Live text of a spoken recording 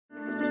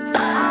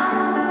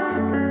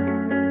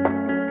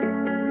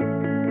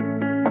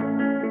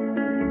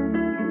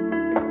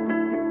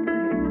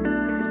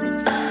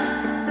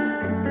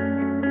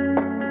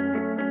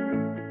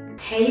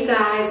Hey you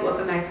guys,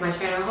 welcome back to my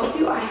channel. I hope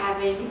you are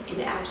having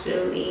an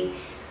absolutely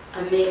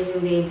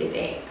amazing day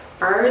today.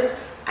 First,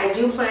 I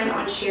do plan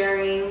on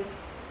sharing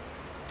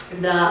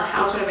the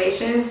house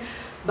renovations,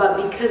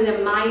 but because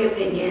in my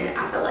opinion,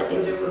 I felt like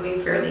things are moving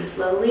fairly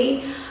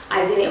slowly,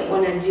 I didn't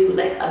want to do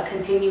like a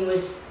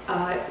continuous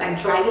like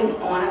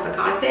dragging on of the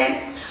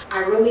content. I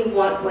really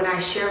want, when I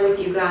share with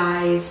you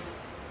guys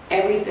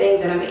everything,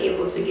 that I'm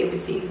able to give it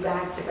to you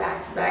back to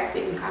back to back so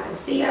you can kind of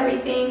see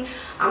everything.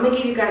 I'm gonna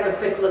give you guys a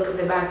quick look of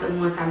the bathroom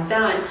once I'm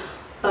done,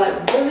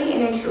 but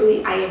really and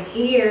truly I am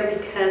here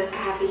because I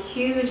have a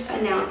huge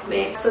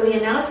announcement. So the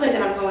announcement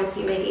that I'm going to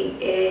be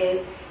making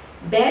is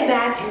Bed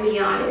Bath &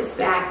 Beyond is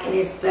back and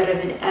it's better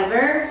than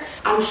ever.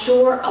 I'm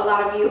sure a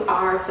lot of you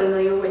are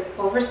familiar with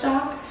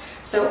Overstock.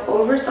 So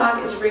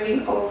Overstock is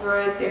bringing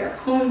over their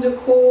home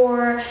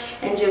decor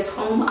and just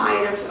home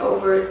items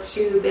over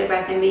to Bed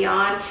Bath &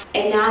 Beyond.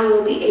 And now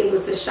you'll be able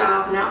to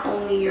shop not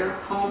only your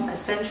home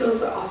essentials,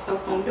 but also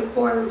home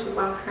decor, which is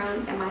why I'm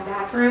currently in my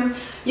bathroom.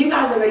 You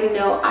guys already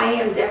know I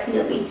am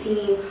definitely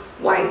team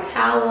white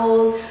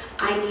towels.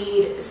 I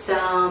need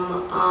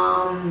some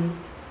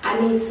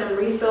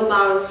refill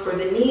bottles for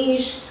the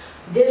niche.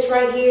 This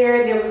right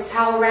here, there was a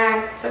towel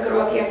rack, took it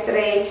off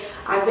yesterday.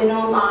 I've been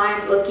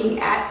online looking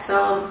at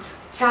some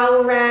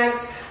towel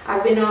racks.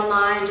 I've been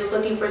online just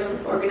looking for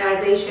some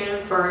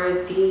organization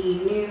for the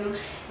new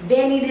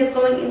vanity that's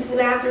going into the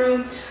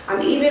bathroom.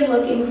 I'm even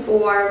looking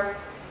for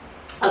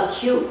a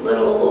cute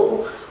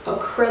little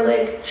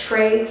acrylic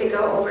tray to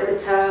go over the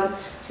tub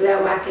so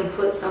that way I can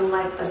put some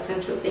like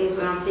essential things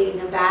when I'm taking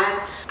a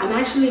bath. I'm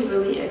actually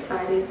really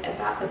excited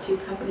about the two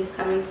companies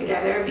coming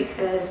together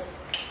because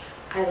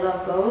I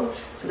love both.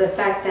 So the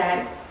fact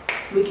that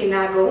we can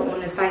now go on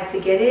the site to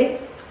get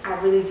it, I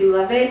really do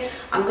love it.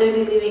 I'm going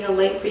to be leaving a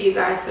link for you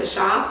guys to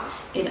shop,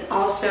 and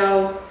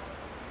also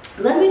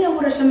let me know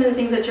what are some of the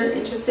things that you're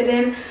interested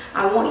in.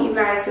 I want you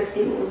guys to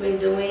see what we've been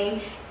doing.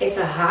 It's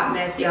a hot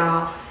mess,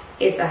 y'all.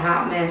 It's a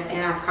hot mess,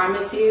 and I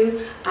promise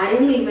you, I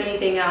didn't leave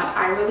anything out.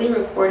 I really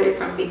recorded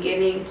from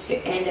beginning to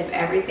end of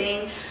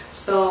everything.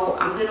 So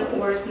I'm going to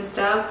order some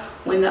stuff.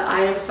 When the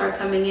items start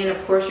coming in,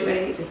 of course, you're going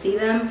to get to see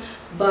them,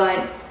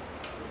 but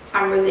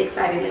I'm really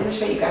excited. Let me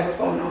show you guys what's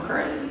going on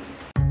currently.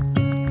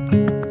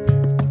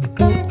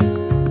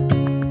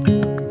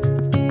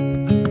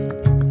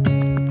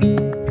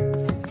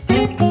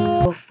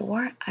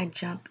 Before I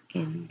jump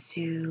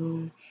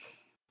into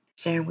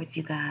sharing with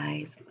you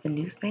guys the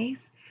new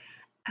space,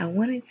 I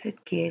wanted to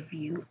give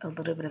you a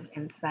little bit of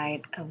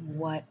insight of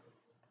what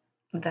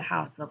the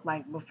house looked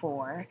like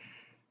before.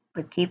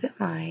 But keep in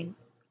mind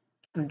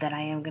that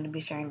I am going to be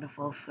sharing the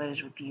full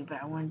footage with you,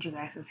 but I wanted you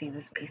guys to see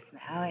the space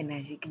now. And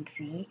as you can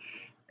see,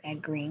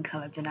 that green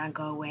color did not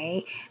go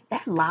away.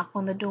 That lock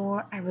on the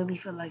door, I really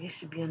feel like it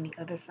should be on the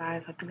other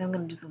side, so I think I'm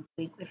going to do some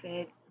tweak with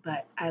it.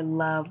 But I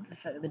love the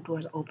fact that the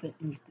doors open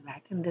into the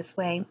bathroom this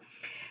way.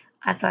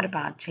 I thought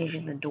about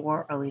changing the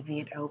door or leaving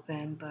it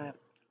open, but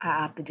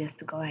I opted just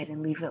to go ahead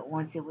and leave it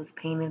once it was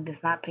painted.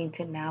 It's not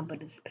painted now,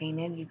 but it's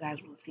painted. You guys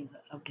will see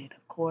the update,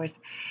 of course.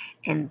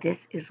 And this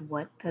is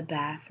what the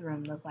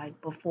bathroom looked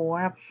like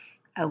before.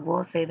 I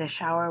will say the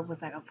shower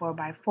was like a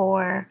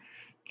 4x4,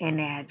 and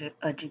it had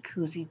a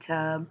jacuzzi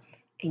tub.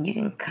 And you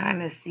can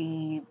kind of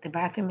see the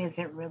bathroom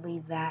isn't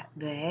really that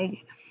big.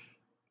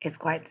 It's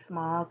quite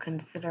small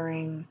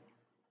considering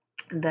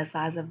the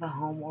size of the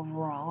home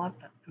overall. I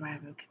thought the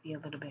bathroom could be a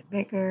little bit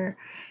bigger.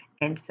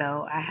 And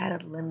so I had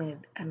a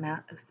limited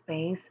amount of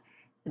space.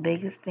 The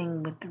biggest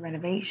thing with the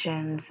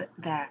renovations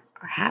that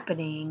are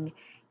happening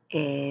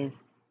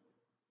is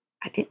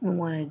I didn't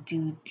want to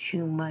do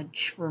too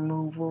much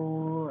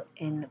removal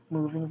and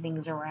moving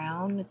things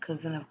around,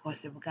 because then of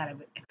course it got a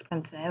bit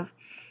expensive.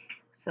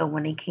 So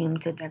when it came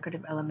to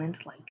decorative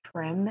elements like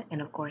trim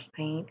and of course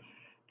paint,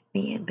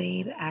 me and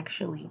Babe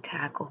actually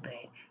tackled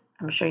it.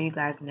 I'm sure you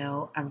guys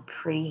know I'm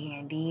pretty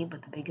handy,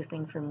 but the biggest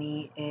thing for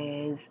me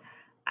is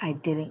I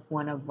didn't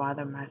want to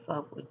bother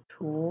myself with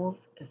tools,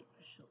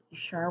 especially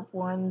sharp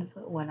ones,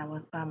 when I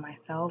was by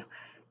myself,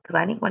 because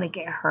I didn't want to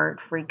get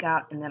hurt, freak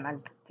out, and then I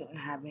didn't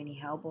have any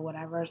help or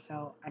whatever,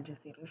 so I just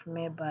stayed away from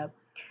it. But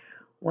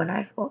when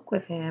I spoke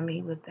with him,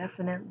 he was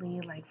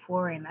definitely like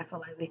for it, and I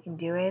felt like we can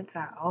do it.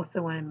 So I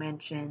also want to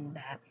mention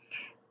that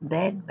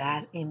Bed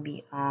Bath &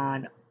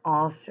 Beyond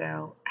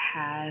also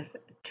has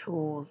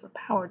tools,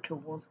 power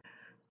tools.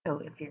 So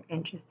if you're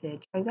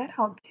interested, try that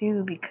out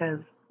too,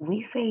 because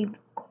we saved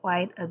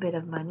quite a bit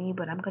of money.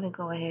 But I'm going to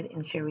go ahead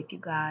and share with you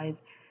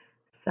guys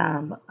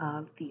some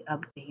of the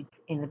updates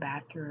in the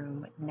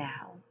bathroom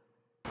now.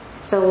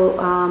 So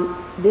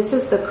this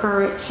is the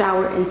current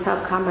shower and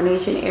tub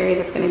combination area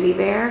that's going to be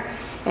there.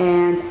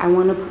 And I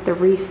want to put the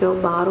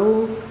refill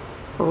bottles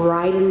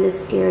right in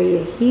this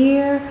area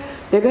here.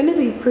 They're going to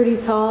be pretty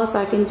tall, so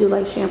I can do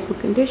like shampoo,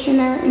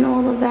 conditioner, and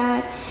all of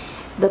that.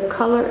 The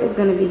color is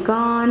going to be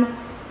gone.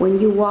 When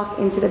you walk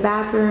into the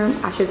bathroom,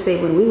 I should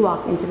say when we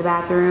walk into the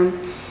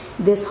bathroom,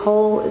 this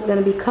hole is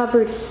going to be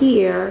covered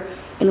here,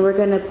 and we're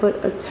going to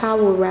put a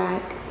towel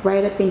rack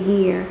right up in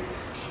here.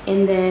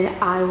 And then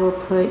I will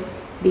put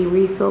the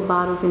refill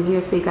bottles in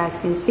here so you guys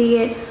can see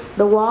it.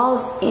 The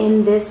walls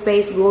in this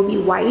space will be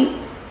white,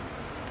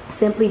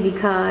 simply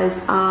because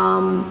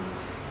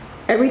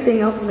everything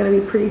else is going to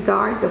be pretty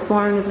dark. The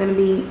flooring is going to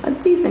be a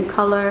decent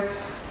color.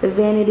 The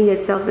vanity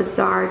itself is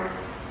dark,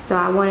 so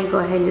I want to go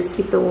ahead and just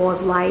keep the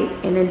walls light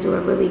and then do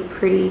a really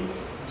pretty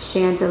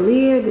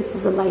chandelier. This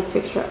is a light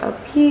fixture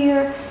up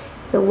here.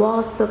 The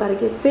walls still got to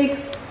get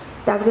fixed.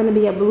 That's going to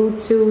be a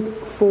Bluetooth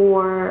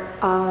for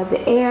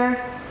the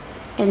air.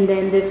 And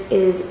then this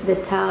is the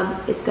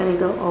tub. It's going to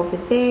go over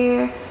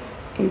there.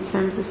 In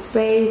terms of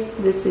space,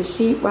 this is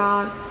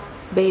sheetrock.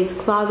 Babe's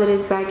closet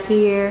is back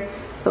here.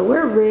 So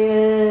we're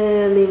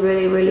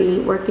really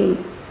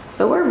working.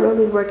 So we're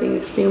really working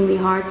extremely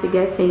hard to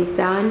get things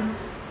done.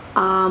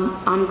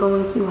 I'm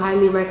going to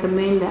highly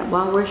recommend that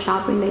while we're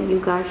shopping that you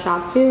guys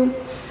shop too.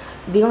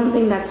 The only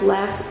thing that's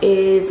left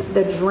is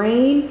the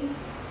drain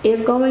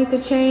is going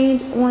to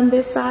change on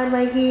this side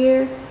right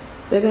here.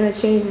 They're going to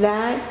change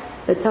that.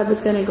 The tub is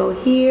going to go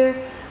here.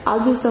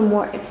 I'll do some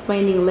more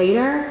explaining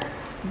later.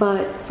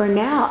 But for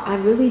now, I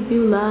really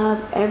do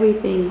love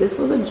everything. This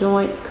was a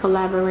joint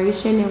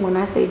collaboration. And when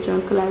I say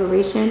joint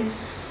collaboration,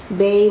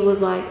 Babe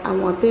was like, I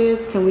want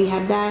this. Can we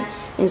have that?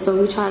 And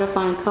so we try to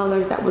find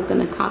colors that was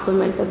going to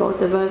complement the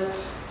both of us.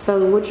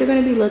 So what you're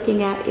going to be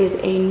looking at is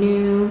a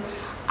new,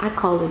 I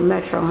call it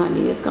Metro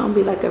Honey. It's going to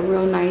be like a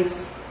real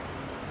nice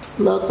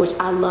look, which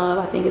I love.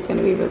 I think it's going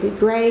to be really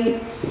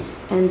great.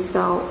 And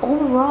so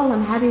overall,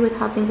 I'm happy with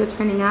how things are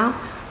turning out.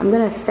 I'm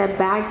going to step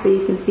back so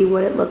you can see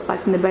what it looks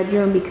like in the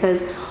bedroom,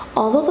 because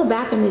although the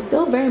bathroom is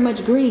still very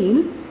much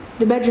green,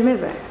 the bedroom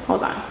isn't.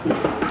 Hold on.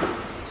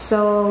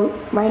 So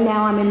right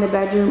now I'm in the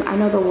bedroom. I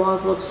know the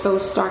walls look so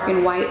stark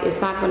and white.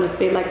 It's not going to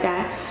stay like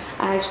that.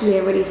 I actually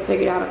already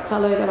figured out a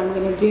color that I'm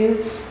going to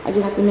do. I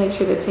just have to make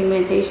sure the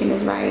pigmentation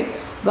is right.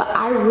 But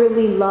I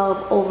really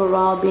love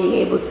overall being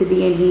able to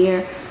be in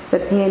here, to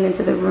pan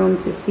into the room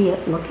to see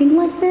it looking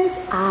like this.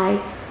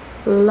 I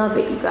love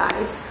it, you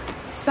guys.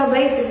 So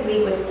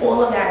basically, with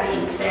all of that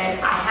being said,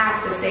 I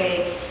have to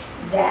say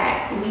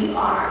that we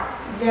are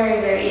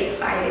very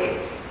excited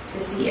to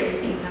see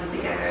everything come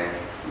together.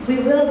 We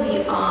will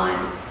be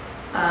on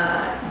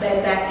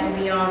Bed Bath &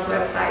 Beyond's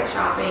website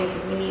shopping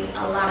because we need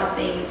a lot of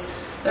things.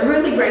 The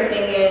really great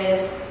thing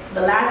is,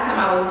 the last time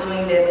I was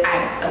doing this,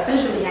 I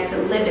essentially had to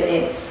live in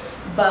it,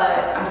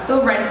 but I'm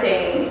still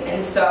renting,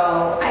 and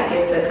so I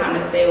get to kind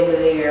of stay over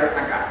there.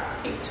 I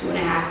got like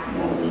 2.5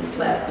 more weeks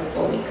left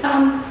before we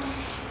come,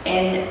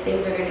 and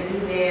things are going to be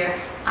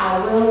there. I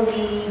will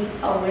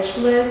leave a wish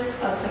list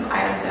of some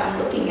items that I'm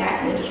looking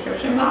at in the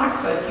description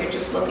box, so if you're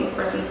just looking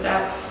for some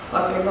stuff,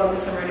 or if you're going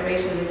through some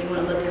renovations and you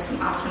want to look at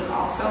some options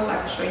also, so I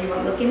can show you what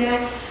I'm looking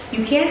at.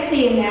 You can't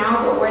see it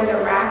now, but where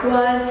the rack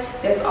was,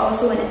 there's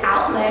also an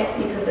outlet,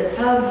 because the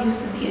tub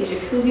used to be a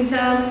jacuzzi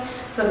tub,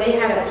 so they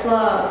had a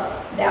plug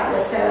that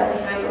was set up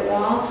behind the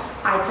wall.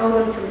 I told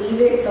them to leave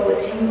it so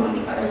it's hanging on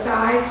the other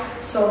side.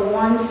 So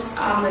once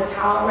the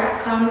towel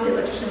rack comes, the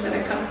electrician's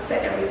gonna come to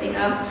set everything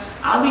up.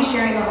 I'll be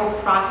sharing the whole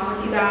process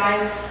with you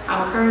guys.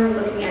 I'm currently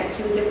looking at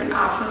 2 different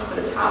options for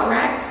the towel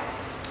rack.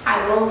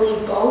 I will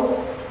leave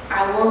both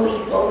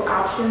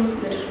options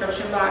in the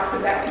description box so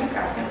that way you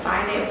guys can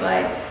find it.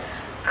 But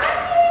I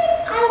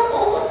mean, out of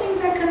all the things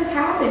that could have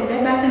happened,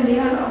 Bed Bath &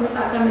 Beyond and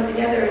Overstock coming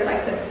together is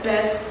like the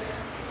best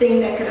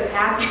thing that could have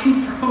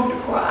happened for home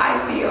decor, I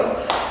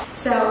feel.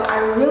 So I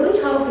really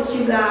hope that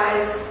you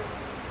guys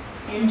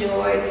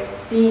enjoyed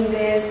seeing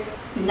this.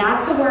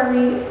 Not to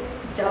worry,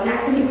 don't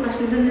ask any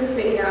questions in this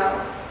video.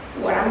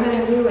 What I'm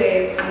gonna do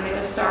is I'm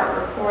gonna start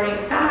recording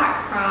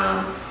back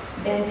from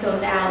then till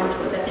now, which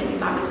will definitely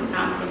buy me some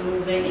time to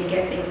move in and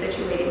get things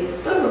situated and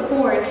still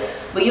record,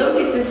 but you'll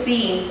get to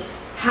see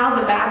how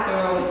the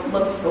bathroom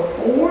looks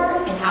before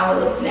and how it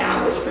looks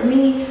now, which for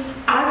me,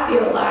 I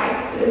feel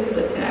like this is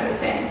a 10 out of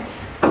 10.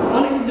 I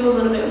wanted to do a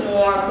little bit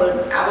more,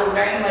 but I was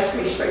very much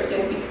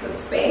restricted because of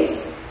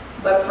space.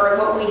 But for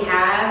what we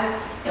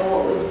have and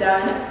what we've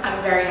done, I'm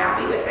very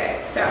happy with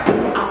it. So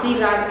I'll see you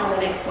guys on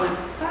the next one.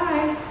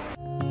 Bye.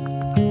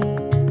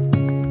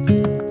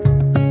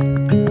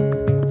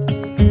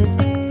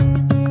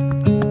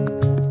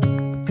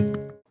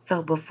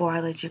 So before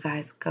I let you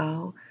guys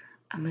go,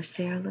 I'm going to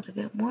share a little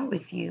bit more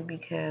with you,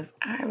 because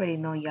I already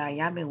know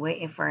y'all been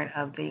waiting for an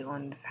update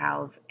on this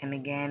house. And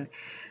again,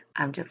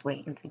 I'm just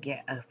waiting to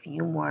get a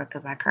few more,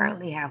 because I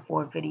currently have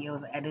 4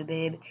 videos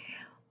edited,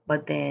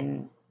 but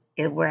then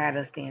we're at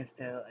a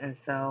standstill. And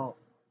so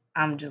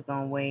I'm just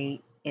going to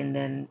wait, and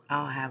then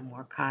I'll have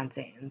more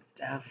content and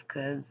stuff,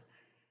 because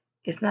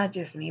it's not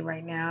just me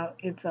right now.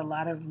 It's a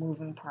lot of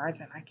moving parts,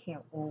 and I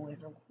can't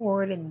always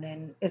record, and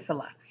then it's a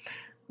lot.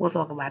 We'll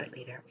talk about it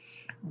later.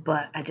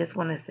 But I just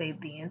want to say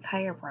the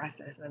entire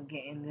process of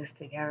getting this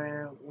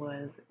together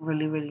was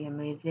really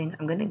amazing.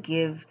 I'm going to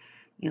give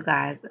you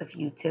guys a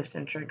few tips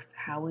and tricks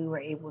how we were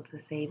able to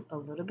save a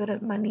little bit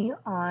of money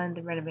on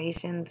the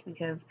renovations,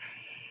 because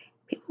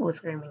people were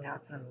screaming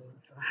out some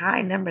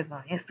high numbers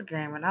on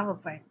Instagram, and I was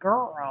like,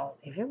 girl,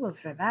 if it was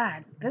for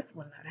that, this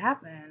would not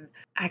happen.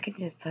 I can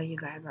just tell you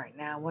guys right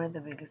now, one of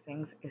the biggest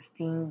things is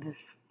seeing this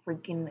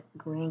freaking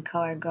green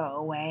color go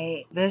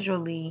away.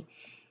 Visually,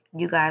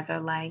 you guys are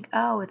like,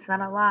 oh, it's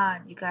not a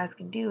lot. You guys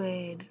can do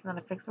it. It's not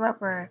a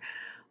fixer-upper.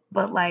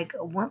 But like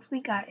once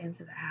we got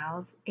into the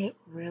house, it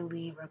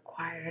really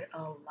required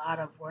a lot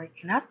of work.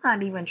 And I'm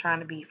not even trying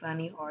to be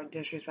funny or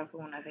disrespectful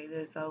when I say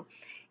this. So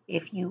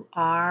if you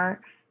are,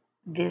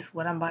 this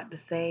what I'm about to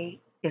say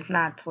is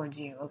not towards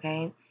you,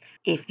 okay?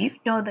 If you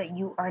know that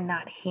you are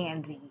not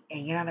handy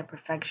and you're not a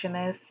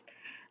perfectionist,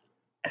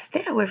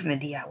 stay away from the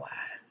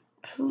DIYs.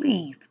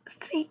 Please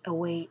stay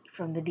away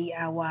from the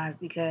DIYs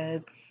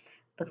because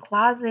the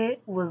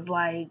closet was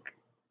like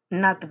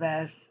not the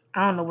best.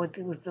 I don't know what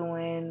it was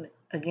doing.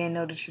 Again,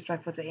 no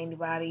disrespectful to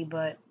anybody,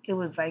 but it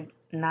was like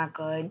not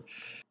good.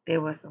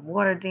 There was some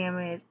water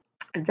damage.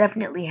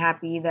 Definitely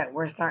happy that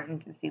we're starting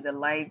to see the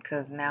light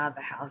because now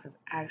the house is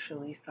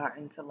actually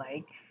starting to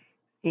like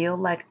feel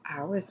like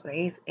our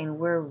space, and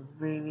we're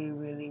really,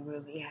 really,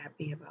 really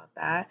happy about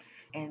that.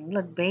 And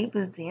look, Babe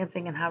is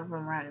dancing and hopping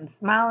around and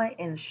smiling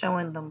and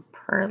showing them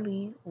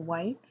pearly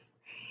whites.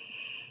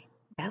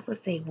 That was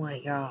day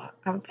one, y'all.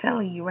 I'm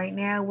telling you right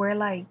now, we're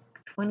like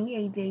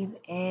 28 days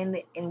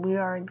in and we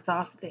are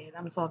exhausted.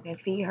 I'm talking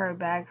feet hurt,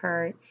 back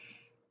hurt.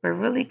 We're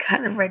really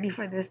kind of ready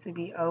for this to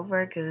be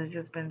over because it's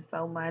just been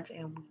so much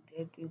and we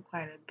did do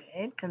quite a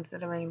bit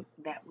considering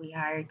that we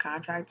hired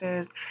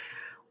contractors.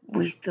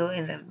 We still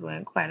ended up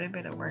doing quite a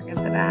bit of work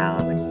into the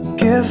house.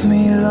 Give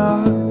me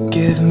love,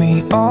 give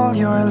me all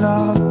your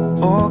love,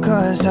 oh,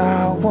 'cause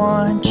I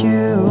want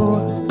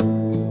you.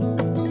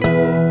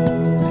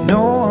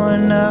 No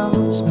one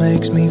else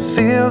makes me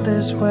feel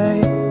this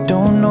way,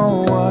 don't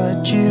know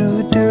what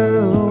you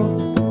do.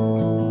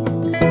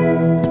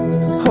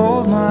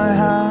 Hold my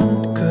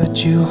hand, could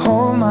you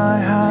hold my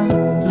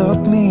hand, look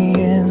me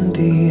in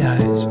the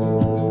eyes.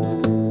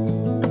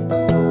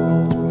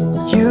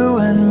 You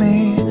and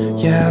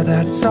me, yeah,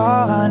 that's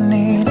all I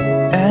need,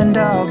 and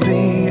I'll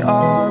be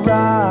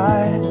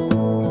alright.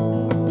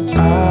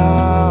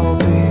 I'll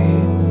be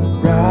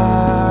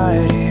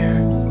right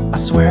here, I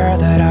swear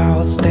that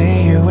I'll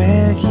stay here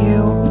with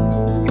you.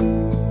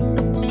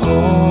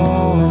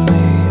 Hold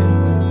me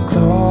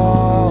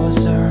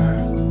closer,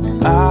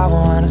 I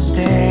wanna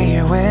stay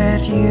here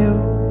with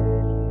you.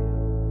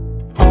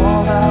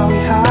 All that we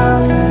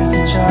have is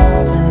each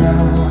other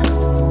now.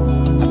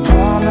 I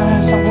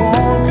promise I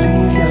won't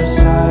leave your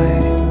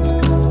side.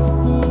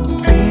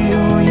 Be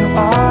who you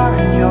are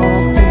and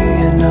you'll be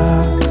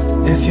enough.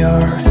 If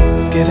you're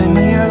giving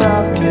me your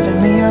love,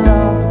 giving me your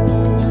love.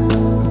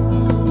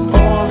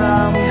 All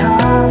that we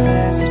have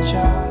is each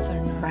other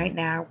now. Right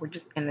now, we're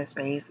just in a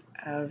space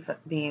of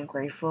being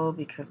grateful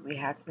because we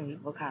had some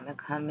people kind of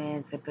come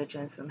in to pitch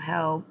in some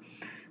help.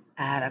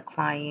 I had a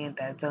client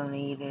that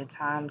donated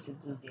time to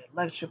do the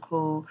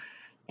electrical,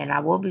 and I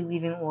will be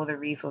leaving all the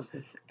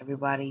resources,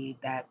 everybody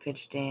that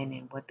pitched in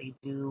and what they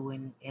do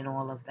and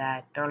all of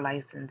that, their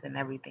license and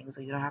everything,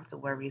 so you don't have to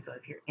worry. So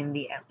if you're in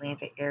the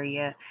Atlanta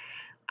area,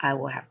 I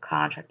will have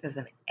contractors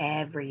and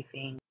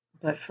everything.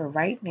 But for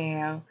right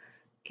now,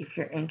 if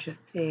you're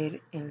interested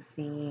in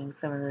seeing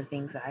some of the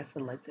things that I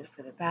selected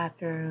for the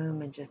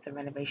bathroom and just the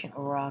renovation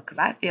overall, because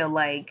I feel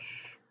like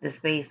the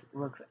space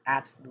looks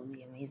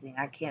absolutely amazing.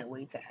 I can't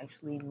wait to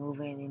actually move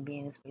in and be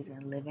in the space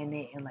and live in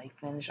it and like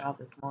finish off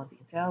the small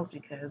details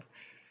because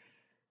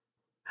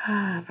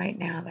right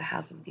now the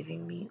house is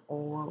giving me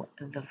all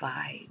the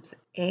vibes.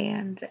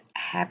 And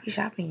happy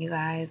shopping, you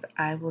guys.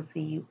 I will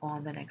see you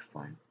on the next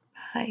one.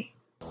 Bye.